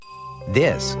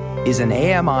This is an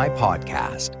AMI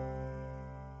podcast.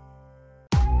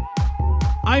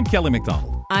 I'm Kelly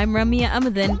McDonald. I'm Ramya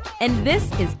Amadin, and this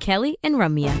is Kelly and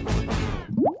Ramya.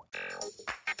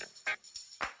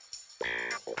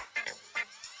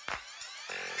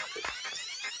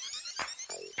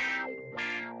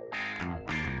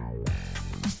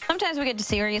 Sometimes we get to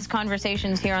serious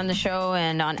conversations here on the show,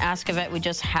 and on Ask a Vet, we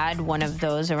just had one of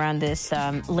those around this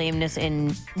lameness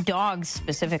in dogs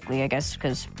specifically, I guess,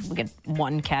 because we get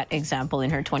one cat example in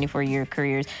her 24-year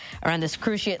careers around this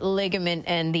cruciate ligament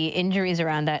and the injuries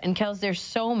around that. And Kels, there's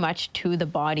so much to the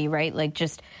body, right? Like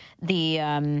just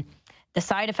the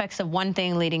side effects of one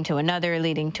thing leading to another,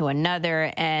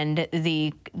 and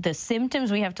the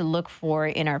symptoms we have to look for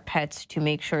in our pets to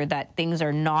make sure that things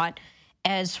are not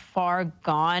as far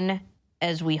gone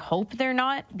as we hope they're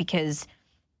not, because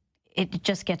it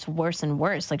just gets worse and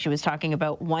worse. Like she was talking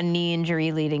about one knee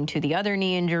injury leading to the other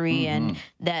knee injury, and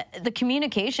that the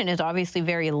communication is obviously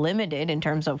very limited in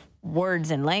terms of words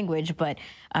and language, but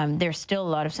there's still a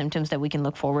lot of symptoms that we can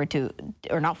look forward to,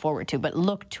 or not forward to, but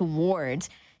look towards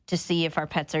to see if our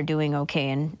pets are doing okay.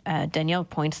 And Danielle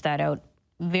points that out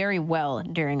very well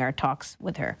during our talks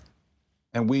with her.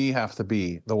 And we have to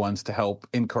be the ones to help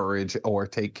encourage or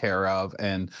take care of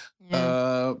and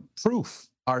proof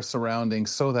our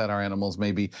surroundings so that our animals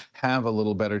maybe have a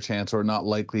little better chance or not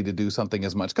likely to do something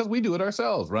as much, because we do it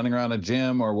ourselves, running around a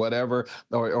gym or whatever,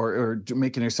 or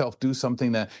making yourself do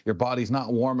something that your body's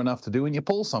not warm enough to do, and you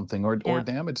pull something or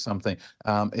damage something.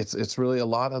 It's really a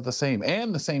lot of the same,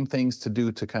 and the same things to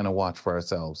do to kind of watch for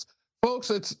ourselves.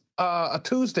 Folks, it's a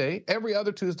Tuesday. Every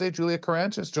other Tuesday, Julia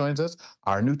Karantjas joins us,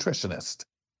 our nutritionist.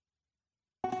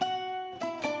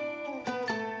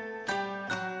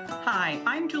 Hi,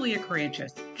 I'm Julia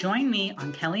Karantjas. Join me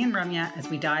on Kelly and Ramya as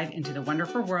we dive into the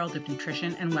wonderful world of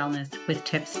nutrition and wellness with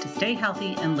tips to stay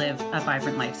healthy and live a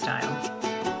vibrant lifestyle.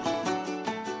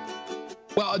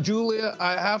 Well, Julia,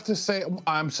 I have to say,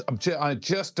 I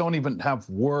just don't even have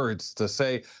words to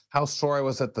say how sore I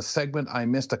was at the segment I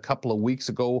missed a couple of weeks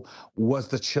ago. Was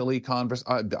the chili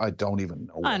conversation? I don't even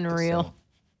know. Unreal.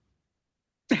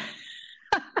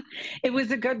 It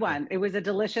was a good one. It was a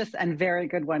delicious and very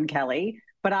good one, Kelly.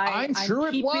 But I'm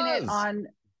sure keeping it on.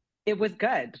 It was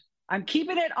good. I'm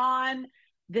keeping it on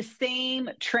the same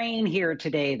train here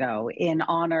today, though, in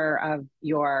honor of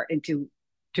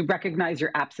to recognize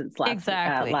your absence last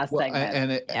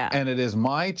segment. And it is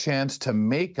my chance to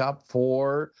make up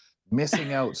for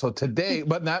missing out. So today,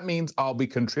 but that means I'll be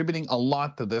contributing a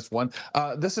lot to this one.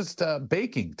 This is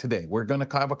baking today. We're going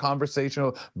to have a conversation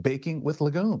of baking with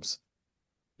legumes.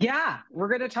 Yeah, we're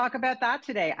going to talk about that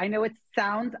today. I know it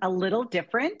sounds a little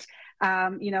different.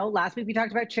 Last week we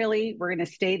talked about chili. We're going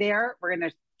to stay there. We're going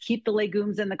to keep the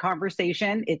legumes in the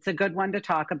conversation. It's a good one to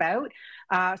talk about.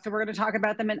 So we're going to talk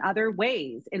about them in other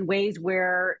ways, in ways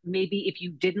where maybe if you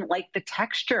didn't like the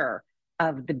texture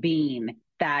of the bean,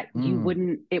 that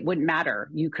it wouldn't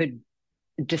matter. You could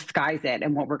disguise it,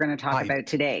 and what we're going to talk about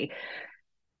today.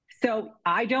 So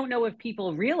I don't know if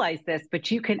people realize this, but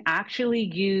you can actually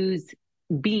use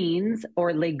beans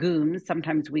or legumes,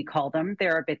 sometimes we call them,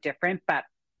 they're a bit different, but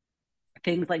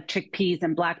things like chickpeas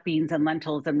and black beans and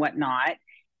lentils and whatnot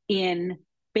in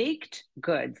baked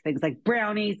goods, things like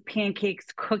brownies, pancakes,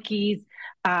 cookies.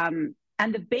 And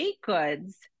the baked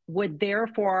goods would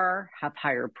therefore have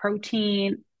higher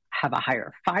protein, have a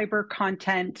higher fiber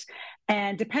content.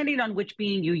 And depending on which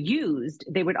bean you used,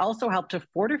 they would also help to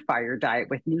fortify your diet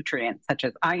with nutrients such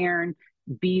as iron,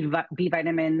 B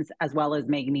vitamins, as well as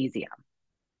magnesium.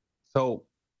 So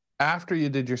after you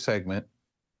did your segment,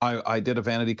 I did a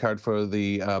vanity card for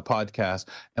the podcast.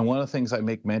 And one of the things I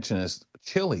make mention is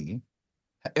chili,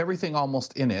 everything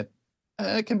almost in it.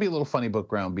 It can be a little funny about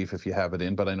ground beef if you have it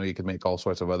in, but I know you can make all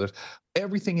sorts of others.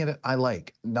 Everything in it I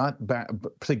like, not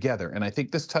together. And I think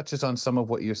this touches on some of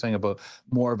what you're saying about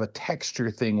more of a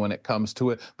texture thing when it comes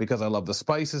to it, because I love the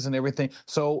spices and everything.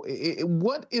 So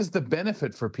what is the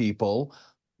benefit for people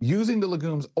using the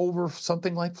legumes over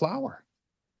something like flour?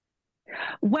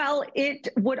 Well, it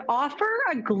would offer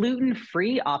a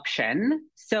gluten-free option.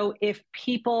 So if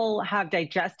people have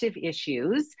digestive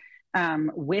issues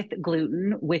with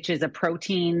gluten, which is a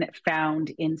protein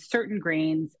found in certain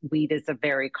grains, wheat is a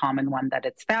very common one that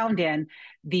it's found in,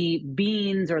 the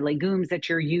beans or legumes that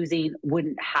you're using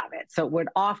wouldn't have it. So it would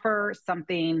offer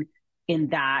something in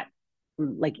that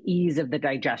like ease of the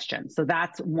digestion. So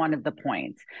that's one of the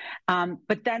points.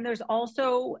 But then there's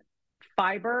also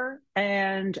fiber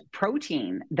and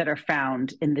protein that are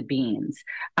found in the beans.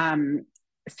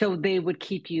 So they would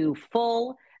keep you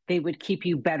full. they would keep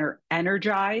you better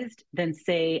energized than,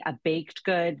 say, a baked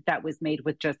good that was made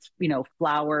with just,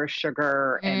 flour,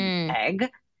 sugar, and egg.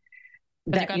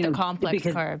 But you got the complex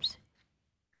carbs.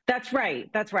 That's right.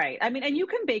 That's right. I mean, and you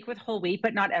can bake with whole wheat,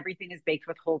 but not everything is baked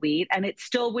with whole wheat, and it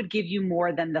still would give you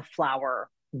more than the flour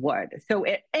would. So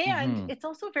it's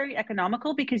also very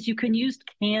economical because you can use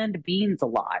canned beans a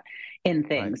lot in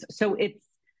things. Right. So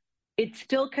it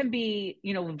still can be,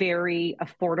 very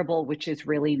affordable, which is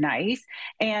really nice.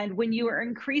 And when you are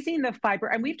increasing the fiber,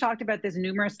 and we've talked about this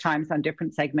numerous times on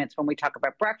different segments, when we talk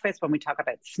about breakfast, when we talk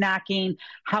about snacking,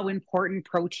 how important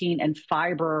protein and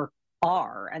fiber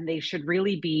are, and they should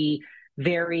really be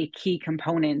very key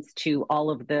components to all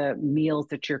of the meals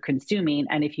that you're consuming.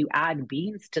 And if you add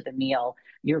beans to the meal,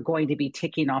 you're going to be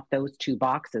ticking off those two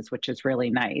boxes, which is really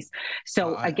nice.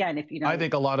 So again, if I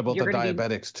think a lot about the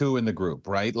diabetics too in the group,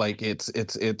 right? Like it's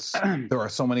there are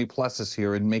so many pluses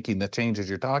here in making the changes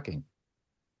you're talking.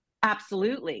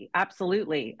 Absolutely.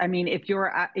 Absolutely. I mean, if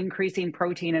you're increasing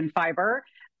protein and fiber,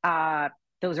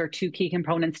 those are two key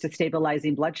components to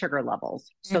stabilizing blood sugar levels.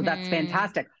 So that's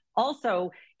fantastic.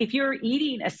 Also, if you're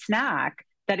eating a snack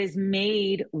that is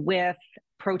made with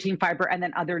protein, fiber, and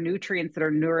then other nutrients that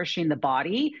are nourishing the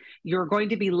body, you're going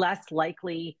to be less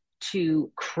likely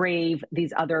to crave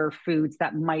these other foods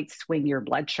that might swing your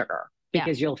blood sugar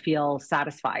because you'll feel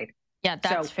satisfied. Yeah,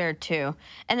 that's fair too.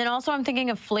 And then also I'm thinking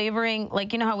of flavoring,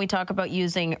 like, how we talk about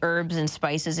using herbs and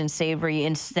spices and savory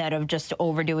instead of just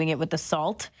overdoing it with the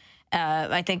salt.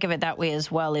 I think of it that way as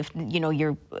well. If,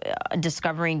 you're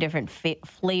discovering different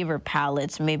flavor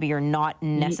palettes, maybe you're not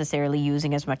necessarily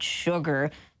using as much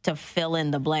sugar to fill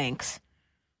in the blanks.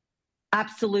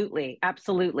 Absolutely.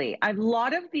 Absolutely. A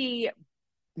lot of the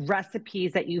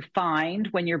recipes that you find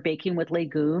when you're baking with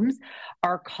legumes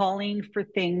are calling for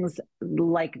things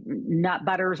like nut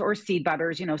butters or seed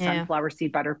butters, sunflower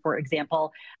seed butter, for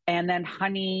example, and then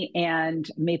honey and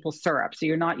maple syrup. So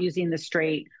you're not using the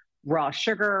straight raw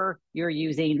sugar, you're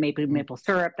using maple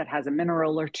syrup that has a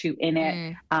mineral or two in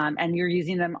it, and you're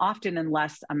using them often in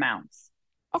less amounts.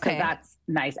 Okay. So that's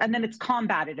nice. And then it's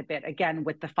combated a bit, again,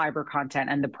 with the fiber content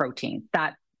and the protein.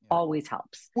 That always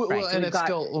helps. Well, right? And it's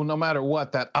still, no matter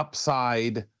what, that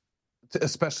upside,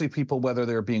 especially people, whether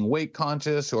they're being weight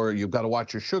conscious or you've got to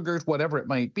watch your sugars, whatever it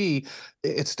might be,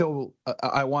 it's still,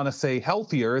 I want to say,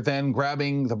 healthier than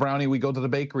grabbing the brownie we go to the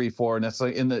bakery for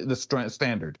necessarily in the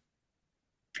standard.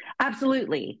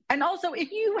 Absolutely. And also, if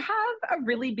you have a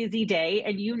really busy day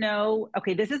and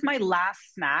okay, this is my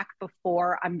last snack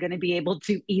before I'm going to be able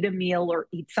to eat a meal or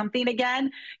eat something again,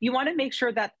 you want to make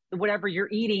sure that whatever you're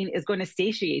eating is going to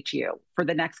satiate you for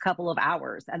the next couple of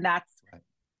hours. And that's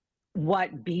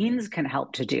what beans can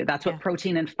help to do. That's what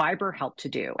protein and fiber help to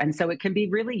do. And so it can be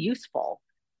really useful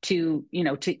to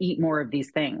eat more of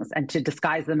these things and to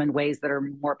disguise them in ways that are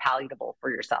more palatable for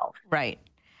yourself. Right.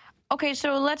 Okay,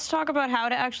 so let's talk about how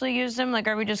to actually use them. Like,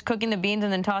 are we just cooking the beans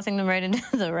and then tossing them right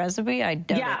into the recipe? I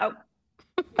doubt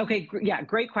it. Okay. Yeah,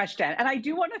 great question. And I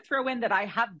do want to throw in that I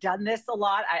have done this a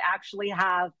lot. I actually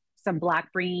have some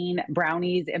black bean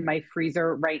brownies in my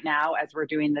freezer right now as we're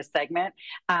doing this segment.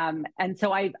 And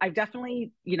so I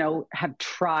definitely, have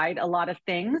tried a lot of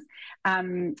things.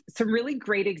 Some really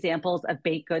great examples of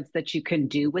baked goods that you can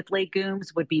do with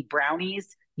legumes would be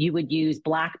brownies. You would use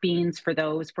black beans for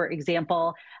those, for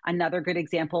example. Another good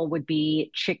example would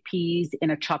be chickpeas in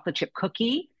a chocolate chip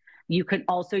cookie. You can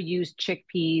also use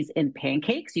chickpeas in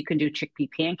pancakes. You can do chickpea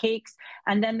pancakes.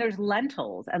 And then there's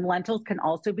lentils, and lentils can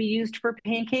also be used for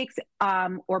pancakes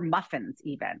or muffins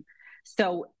even.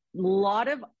 So a lot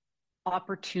of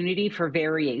opportunity for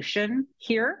variation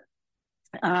here.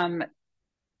 And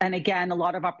again, a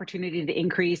lot of opportunity to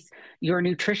increase your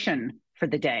nutrition for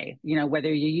the day,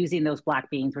 whether you're using those black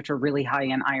beans, which are really high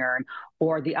in iron,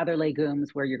 or the other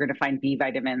legumes where you're going to find B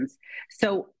vitamins.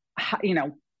 So,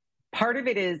 part of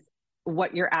it is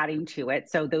what you're adding to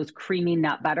it. So those creamy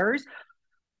nut butters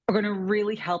are going to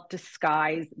really help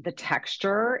disguise the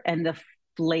texture and the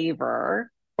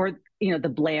flavor, or, the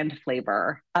bland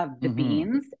flavor of the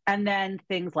beans. And then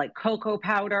things like cocoa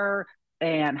powder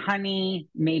and honey,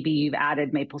 maybe you've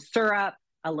added maple syrup,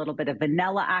 a little bit of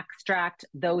vanilla extract.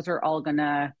 Those are all going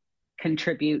to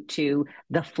contribute to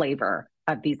the flavor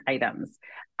of these items.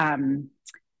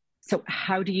 So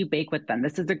how do you bake with them?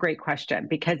 This is a great question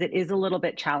because it is a little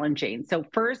bit challenging. So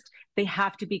first, they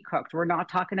have to be cooked. We're not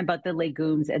talking about the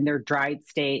legumes in their dried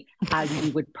state as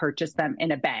you would purchase them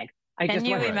in a bag. Can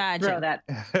you imagine? Throw that.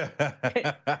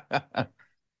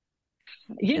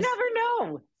 You never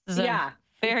know. Yeah.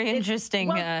 Very interesting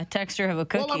texture of a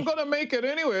cookie. Well, I'm going to make it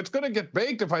anyway. It's going to get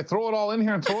baked if I throw it all in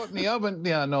here and throw it in the oven.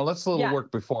 Yeah, no, let's a little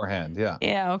work beforehand. Yeah.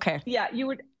 Yeah, okay. Yeah, you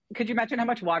would could you imagine how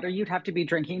much water you'd have to be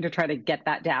drinking to try to get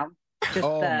that down? Just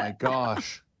Oh my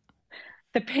gosh.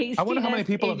 the pastiness. I wonder how many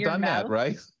people in have your done mouth. that,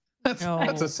 right? That's a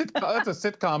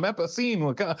sitcom scene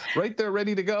right there,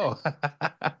 ready to go.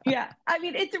 Yeah, I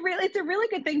mean, it's a really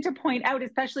good thing to point out,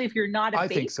 especially if you're not a I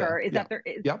baker, think so. is Yeah. that there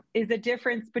is, Yep. is a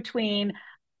difference between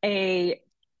a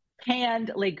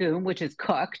canned legume, which is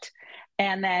cooked,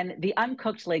 and then the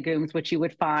uncooked legumes, which you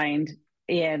would find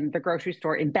in the grocery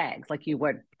store in bags, like you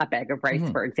would a bag of rice,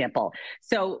 Mhm. for example.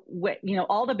 So,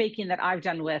 all the baking that I've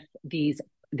done with these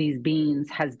beans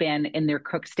has been in their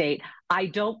cooked state. I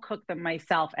don't cook them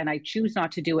myself, and I choose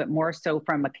not to do it more so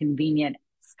from a convenience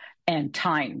and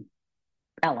time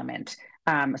element.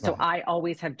 So Right. I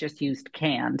always have just used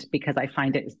canned because I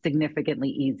find it significantly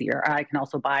easier. I can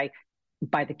also buy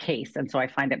by the case, and so I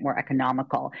find it more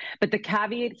economical. But the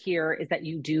caveat here is that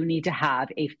you do need to have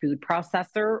a food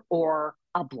processor or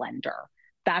a blender.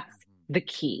 That's the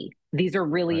key. These are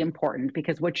really Right. important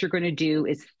because what you're going to do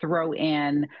is throw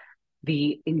in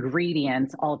the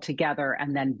ingredients all together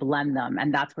and then blend them.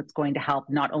 And that's what's going to help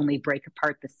not only break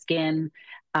apart the skin,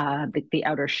 the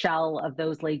outer shell of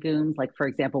those legumes, like for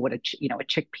example, what a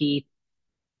chickpea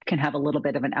can have a little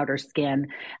bit of an outer skin,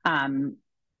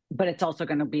 but it's also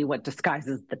going to be what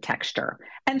disguises the texture.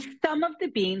 And some of the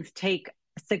beans take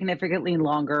significantly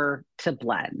longer to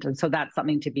blend, and so that's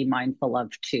something to be mindful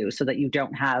of too, so that you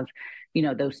don't have,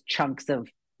 those chunks of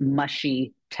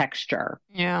mushy texture.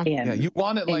 Yeah. Yeah, you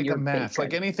want it like a your match, like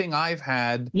bacon. anything I've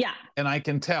had. Yeah. And I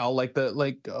can tell, I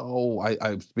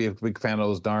be a big fan of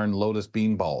those darn lotus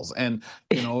bean balls, and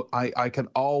I can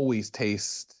always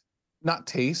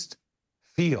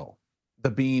feel the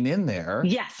bean in there.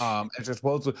 Yes. It's just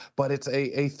but it's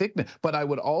a thickness. But I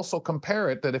would also compare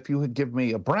it that if you would give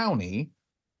me a brownie,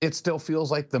 it still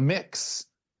feels like the mix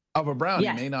of a brownie.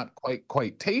 Yes. May not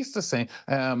quite taste the same,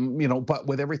 but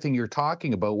with everything you're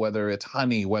talking about, whether it's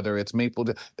honey, whether it's maple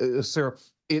syrup,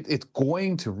 it's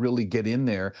going to really get in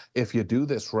there if you do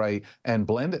this right and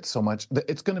blend it so much that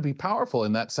it's going to be powerful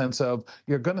in that sense of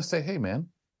you're going to say, hey man,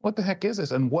 what the heck is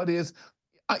this? And what is,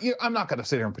 I'm not going to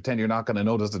sit here and pretend you're not going to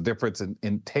notice a difference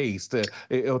in taste to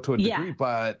a degree,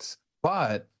 but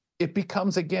it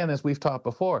becomes, again, as we've taught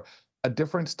before, a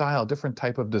different style, different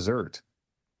type of dessert.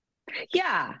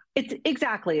 Yeah, it's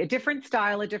exactly a different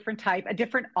style, a different type, a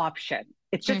different option.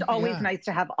 It's just always nice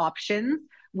to have options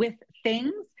with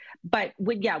things. But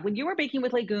when you are baking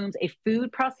with legumes, a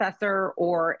food processor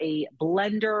or a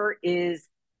blender is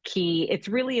key. It's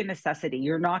really a necessity.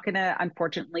 You're not going to,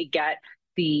 unfortunately, get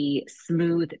the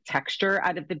smooth texture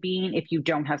out of the bean if you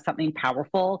don't have something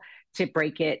powerful to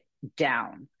break it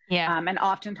down. Yeah. And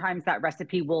oftentimes that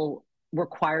recipe will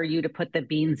require you to put the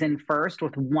beans in first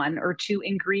with one or two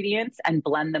ingredients and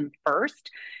blend them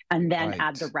first, and then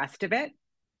add the rest of it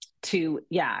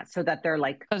so that they're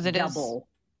like double.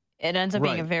 It ends up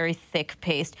being a very thick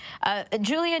paste.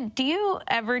 Julia, do you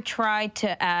ever try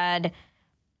to add,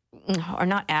 or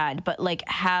not add, but like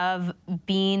have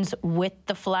beans with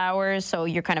the flour so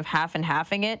you're kind of half and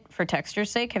halving it for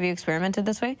texture's sake? Have you experimented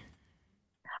this way?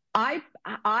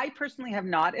 I personally have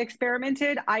not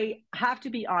experimented. I have to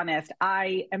be honest,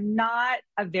 I am not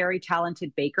a very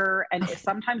talented baker. And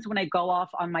sometimes when I go off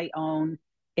on my own,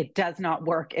 it does not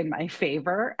work in my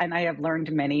favor. And I have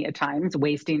learned many a times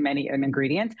wasting many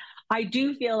ingredients. I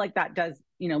do feel like that does,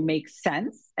 make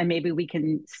sense. And maybe we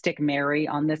can stick Mary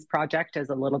on this project as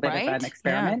a little bit of an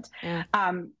experiment. Yeah.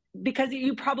 Because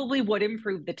you probably would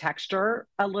improve the texture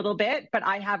a little bit, but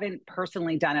I haven't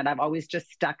personally done it. I've always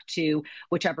just stuck to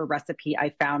whichever recipe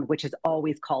I found, which has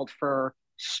always called for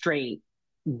straight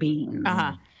beans.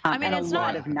 I mean, and it's a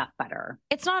lot of nut butter.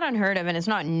 It's not unheard of, and it's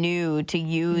not new to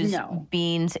use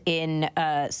beans in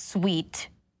sweet,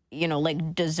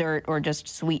 like dessert or just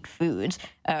sweet foods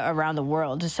around the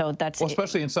world. So that's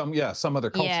especially in some other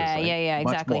cultures. Yeah,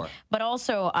 exactly. Much more. But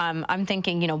also, I'm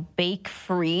thinking,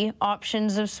 bake-free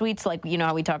options of sweets, like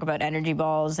how we talk about energy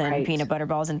balls and peanut butter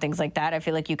balls and things like that. I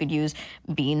feel like you could use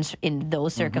beans in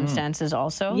those circumstances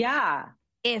also. Yeah,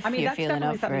 if you're feeling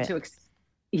up for it.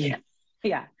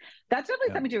 Yeah. That's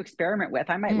definitely something to experiment with.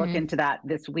 I might look into that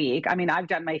this week. I mean, I've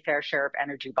done my fair share of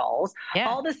energy balls. Yeah.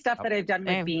 All the stuff that I've done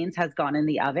with beans has gone in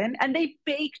the oven, and they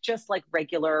bake just like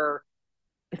regular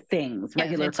things,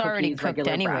 regular it's cookies, already cooked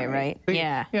anyway, brownies. Right?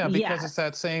 Yeah, because it's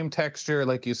that same texture,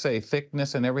 like you say,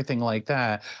 thickness and everything like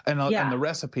that. And the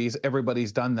recipes,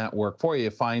 everybody's done that work for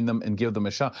you. Find them and give them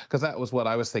a shot. Because that was what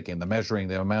I was thinking, the measuring,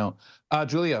 the amount.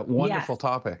 Julia, wonderful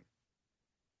topic.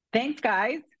 Thanks,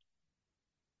 guys.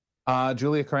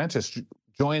 Julia Karantjas,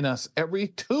 join us every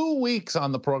 2 weeks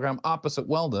on the program Opposite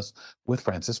Wellness with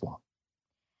Francis Wong.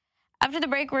 After the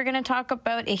break, we're going to talk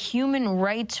about a human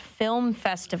rights film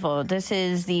festival. This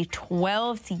is the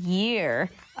 12th year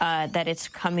that it's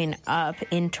coming up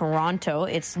in Toronto.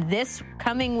 It's this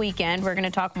coming weekend. We're going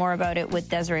to talk more about it with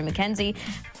Desiree McKenzie,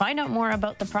 find out more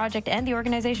about the project and the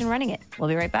organization running it. We'll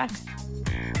be right back.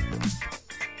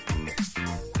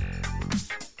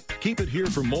 Keep it here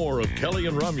for more of Kelly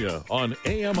and Ramya on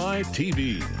AMI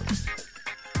TV.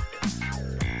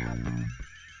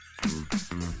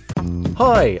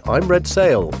 Hi, I'm Red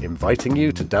Sail, inviting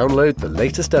you to download the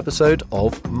latest episode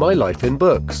of My Life in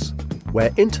Books, where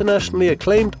internationally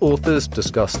acclaimed authors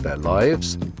discuss their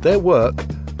lives, their work,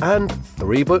 and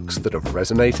 3 books that have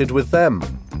resonated with them.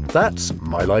 That's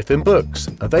My Life in Books,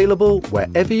 available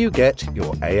wherever you get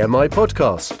your AMI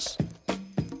podcasts.